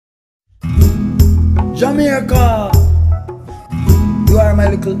Jamaica, you are my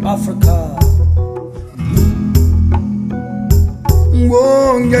little Africa.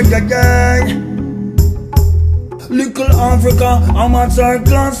 Whoa, yeah, yeah, yeah. Likkle Africa, I'm a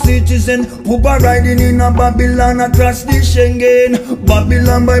third-class citizen. Puba riding in a Babylon across the Schengen.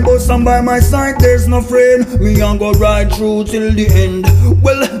 Babylon by bus and by my side there's no friend. Me and go ride through till the end.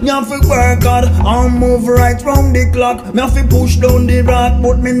 Well, me have to work hard and move right round the clock. Me have to push down the rock,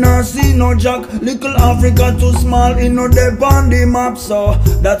 but me not see no jack. Likkle Africa too small, it no dep on the map, so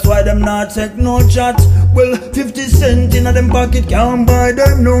that's why them not take no chat. Well, 50 cents in a them pocket can't buy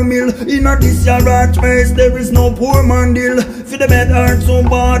them no meal. In a this year rat race there is no poor man deal. For the bed hurt so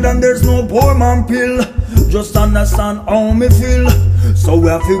bad and there's no poor man pill. Just understand how me feel. So we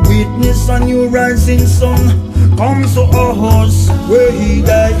have to witness a new rising sun. Come to us where he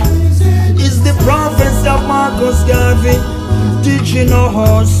died. Is the prophecy of Marcus Garvey teaching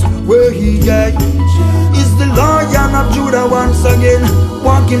us where he died. Is the Lion of Judah once again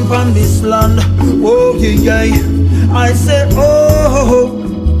walking from this land. Oh yeah, I say oh,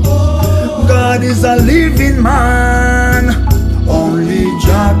 God is a living man. Only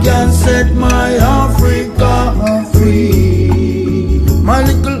Jah can set my Africa free. My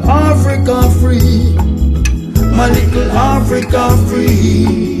little Africa free. My little Africa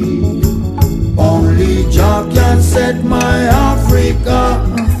free. Only Jah can set my Africa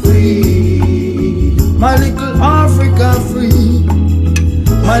free. My little Africa free.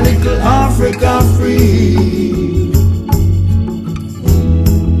 My little Africa free.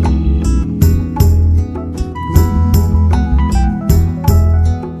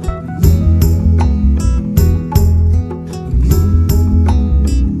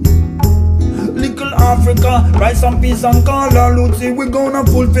 Africa, rise and peace and call our Lucy. We gonna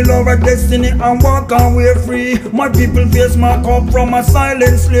fulfill our destiny and walk our way free. My people face mark up from a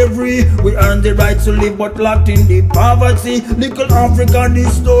silent slavery. We earn the right to live but locked in the poverty. Likkle Africa,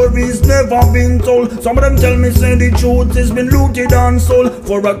 this story's never been told. Some of them tell me say the truth has been looted and sold.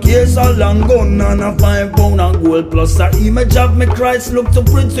 For a case of long gun and a 5 pound of gold plus a image of me Christ look too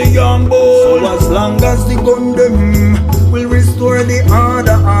pretty and bold. So as long as the gun them will restore the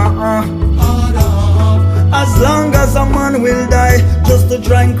order, as long as a man will die just to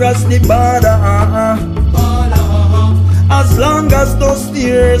try and cross the border, as long as those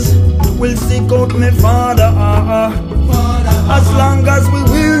tears will seek out my father, as long as we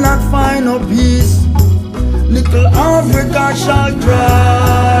will not find no peace, little Africa shall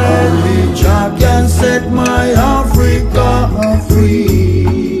cry. Only Jah can set my Africa free.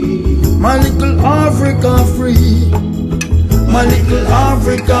 My little Africa free. My little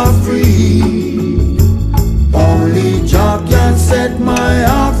Africa free. Only Jah can set my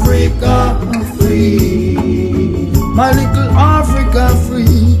Africa free. My little Africa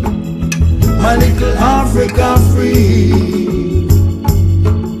free. My little Africa free.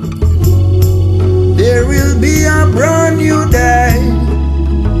 There will be a brand new day.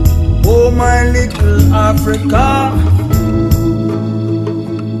 Oh my little Africa.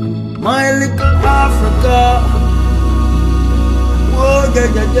 My little Africa. Oh yeah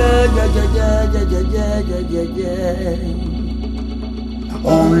yeah yeah yeah yeah yeah yeah yeah yeah yeah.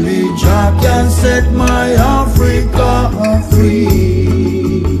 Only Jah can set my Africa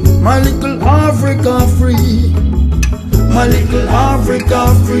free. My little Africa free. My little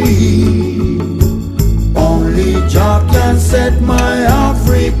Africa free. Only Jah can set my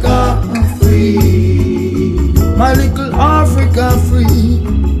Africa free. My little Africa free.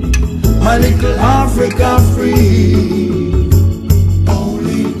 My little Africa free.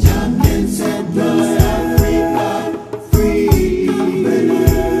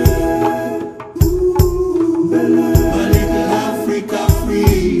 Africa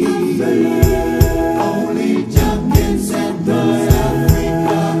free.